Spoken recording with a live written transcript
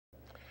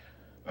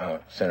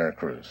Senator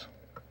Cruz.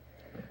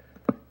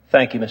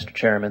 Thank you, Mr.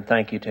 Chairman.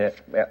 Thank you to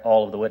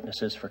all of the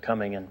witnesses for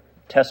coming and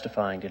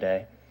testifying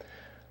today.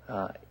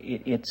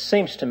 It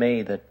seems to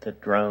me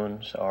that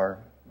drones are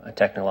a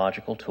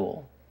technological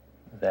tool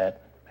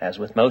that, as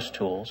with most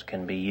tools,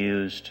 can be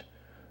used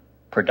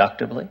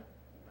productively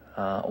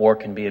or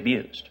can be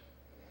abused.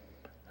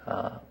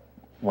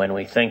 When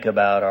we think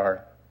about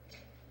our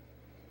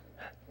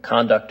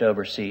conduct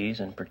overseas,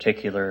 in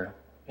particular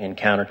in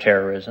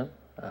counterterrorism,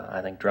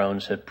 I think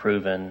drones have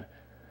proven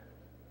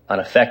an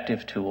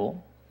effective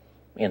tool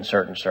in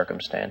certain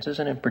circumstances,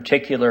 and in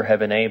particular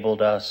have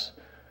enabled us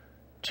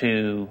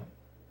to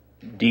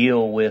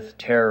deal with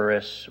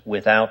terrorists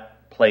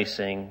without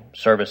placing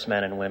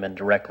servicemen and women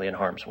directly in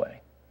harm's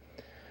way.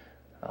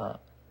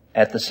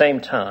 At the same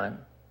time,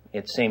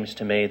 it seems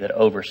to me that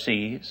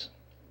overseas,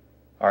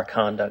 our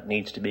conduct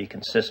needs to be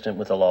consistent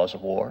with the laws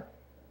of war.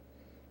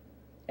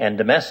 And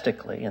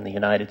domestically, in the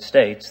United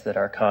States, that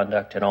our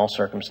conduct in all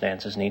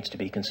circumstances needs to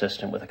be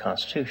consistent with the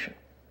Constitution.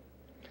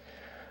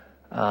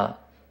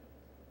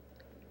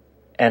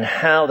 And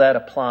how that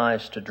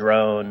applies to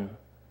drone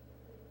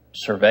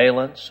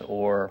surveillance,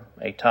 or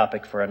a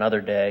topic for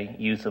another day,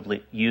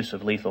 use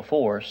of lethal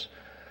force,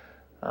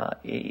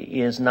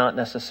 is not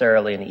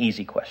necessarily an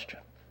easy question.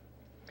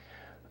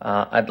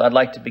 I'd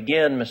like to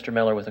begin, Mr.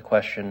 Miller, with a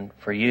question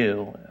for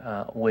you,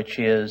 which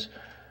is,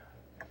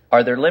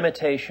 are there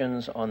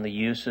limitations on the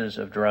uses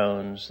of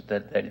drones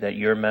that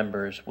your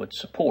members would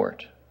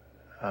support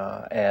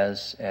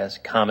as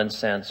common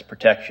sense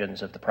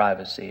protections of the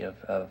privacy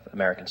of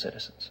American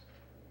citizens?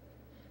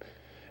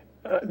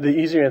 The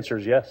easy answer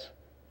is yes.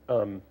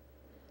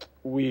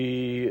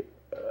 We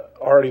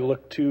already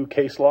look to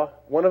case law.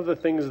 One of the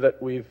things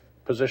that we've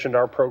positioned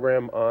our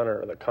program on,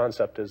 or the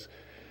concept, is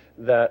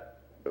that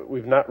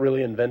we've not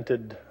really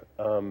invented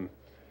a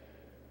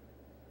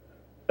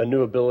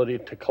new ability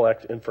to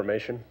collect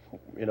information.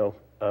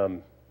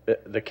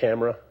 The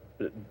camera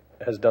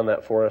has done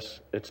that for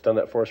us. It's done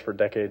that for us for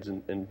decades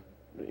in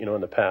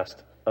the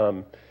past.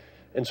 And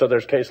so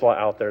there's case law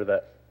out there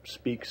that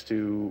speaks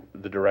to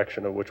the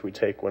direction of which we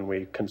take when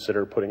we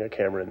consider putting a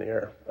camera in the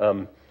air.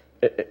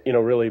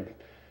 Really,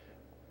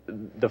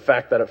 the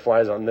fact that it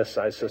flies on this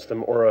size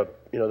system, or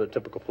the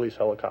typical police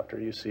helicopter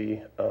you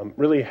see,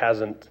 really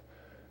hasn't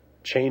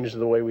changed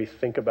the way we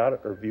think about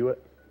it or view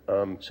it.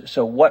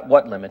 So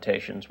what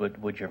limitations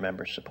would your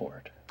members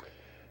support?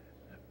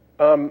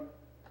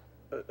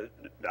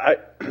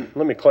 Let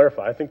me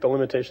clarify. I think the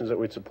limitations that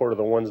we'd support are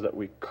the ones that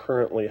we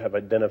currently have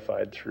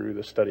identified through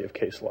the study of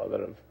case law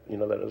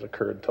that has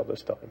occurred till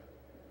this time.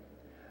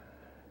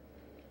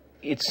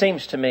 It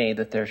seems to me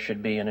that there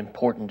should be an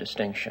important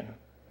distinction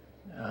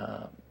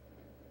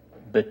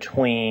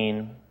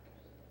between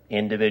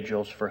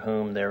individuals for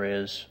whom there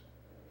is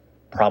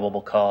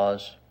probable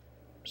cause,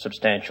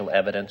 substantial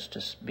evidence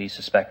to be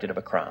suspected of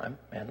a crime,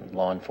 and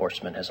law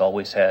enforcement has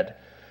always had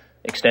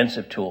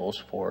extensive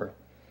tools for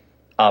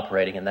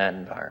operating in that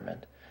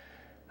environment,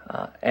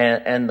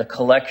 and the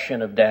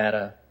collection of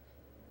data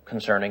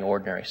concerning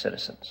ordinary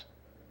citizens.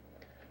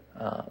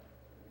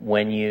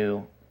 When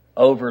you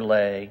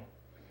overlay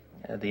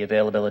the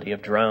availability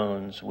of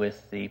drones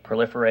with the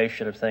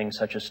proliferation of things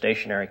such as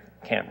stationary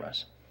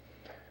cameras,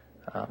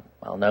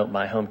 I'll note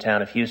my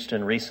hometown of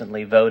Houston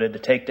recently voted to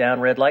take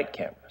down red light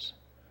cameras.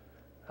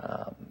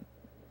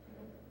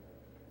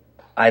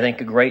 I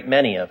think a great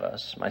many of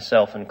us,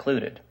 myself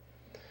included,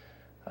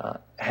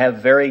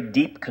 have very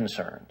deep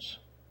concerns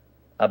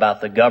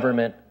about the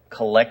government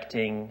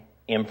collecting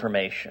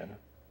information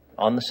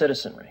on the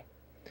citizenry.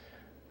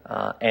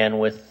 And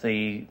with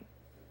the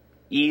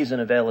ease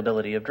and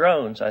availability of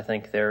drones, I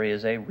think there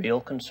is a real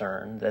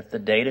concern that the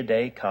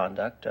day-to-day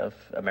conduct of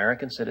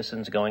American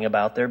citizens going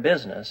about their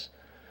business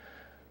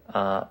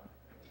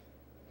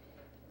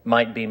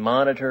might be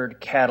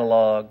monitored,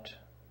 cataloged,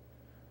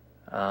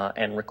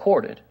 and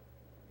recorded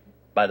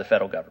by the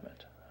federal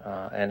government.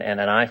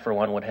 And I, for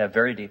one, would have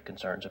very deep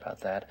concerns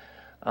about that.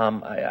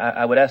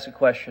 I would ask a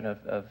question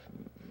of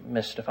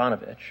Ms.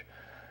 Stefanovich.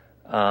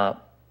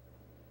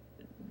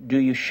 Do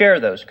you share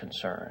those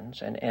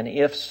concerns? And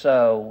if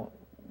so,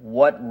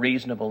 what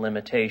reasonable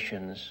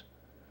limitations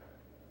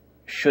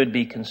should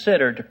be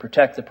considered to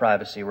protect the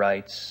privacy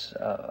rights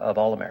of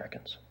all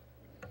Americans?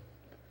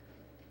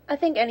 I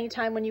think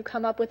anytime when you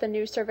come up with a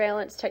new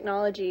surveillance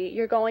technology,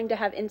 you're going to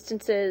have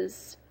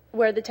instances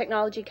where the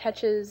technology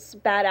catches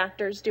bad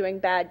actors doing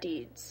bad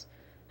deeds.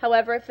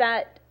 However, if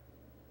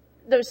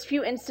those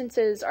few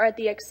instances are at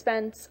the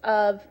expense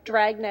of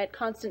dragnet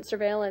constant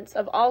surveillance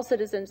of all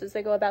citizens as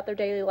they go about their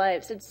daily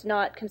lives, it's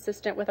not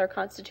consistent with our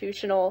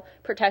constitutional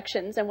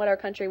protections and what our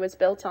country was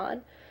built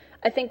on.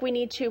 I think we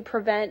need to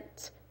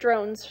prevent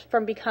drones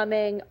from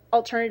becoming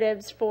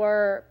alternatives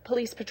for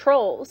police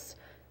patrols,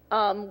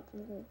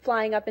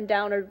 flying up and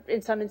down, or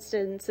in some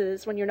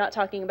instances, when you're not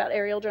talking about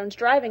aerial drones,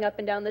 driving up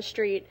and down the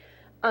street,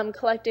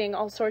 collecting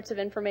all sorts of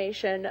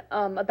information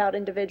about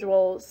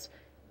individuals,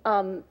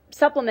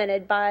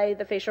 supplemented by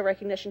the facial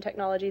recognition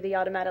technology, the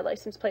automated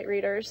license plate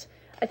readers.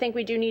 I think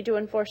we do need to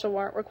enforce a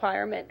warrant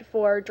requirement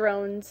for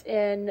drones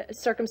in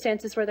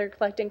circumstances where they're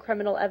collecting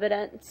criminal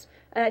evidence.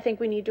 And I think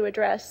we need to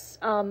address,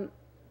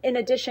 in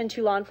addition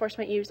to law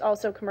enforcement use,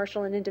 also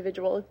commercial and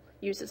individual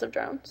uses of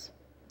drones.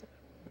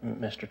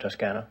 Mr.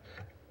 Toscano.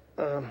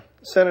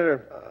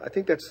 Senator, I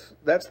think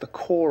that's the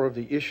core of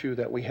the issue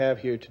that we have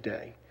here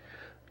today.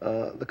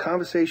 The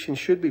conversation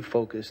should be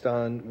focused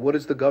on what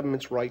is the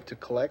government's right to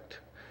collect,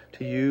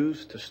 to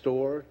use, to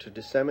store, to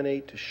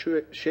disseminate, to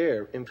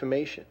share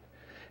information.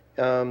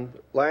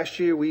 Last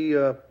year we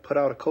put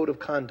out a code of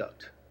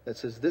conduct that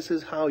says this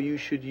is how you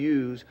should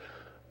use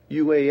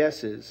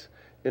UASs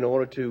in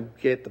order to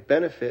get the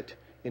benefit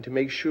and to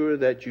make sure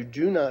that you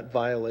do not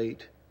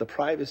violate the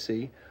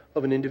privacy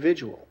of an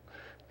individual.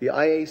 The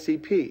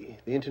IACP,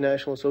 the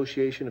International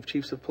Association of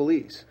Chiefs of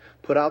Police,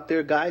 put out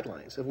their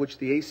guidelines, of which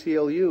the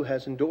ACLU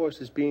has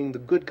endorsed as being the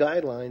good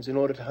guidelines in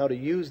order to how to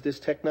use this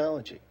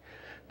technology.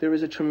 There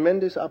is a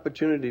tremendous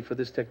opportunity for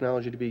this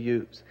technology to be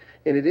used,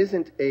 and it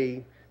isn't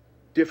a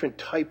different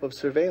type of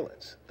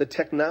surveillance. The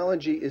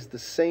technology is the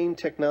same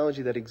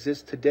technology that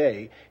exists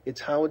today.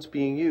 It's how it's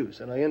being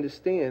used. And I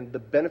understand the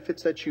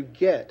benefits that you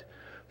get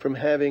from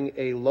having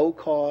a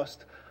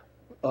low-cost,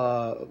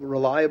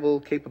 reliable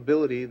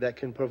capability that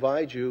can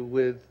provide you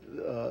with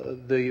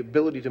the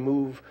ability to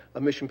move a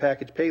mission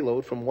package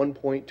payload from one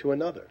point to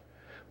another.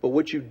 But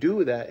what you do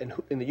with that, and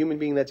the human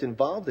being that's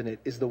involved in it,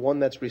 is the one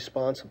that's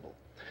responsible.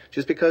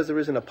 Just because there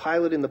isn't a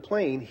pilot in the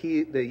plane,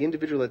 the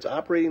individual that's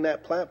operating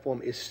that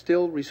platform is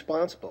still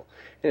responsible.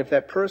 And if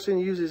that person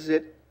uses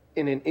it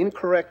in an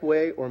incorrect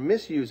way or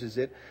misuses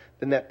it,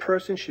 then that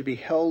person should be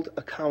held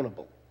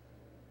accountable.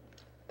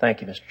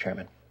 Thank you, Mr.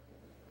 Chairman.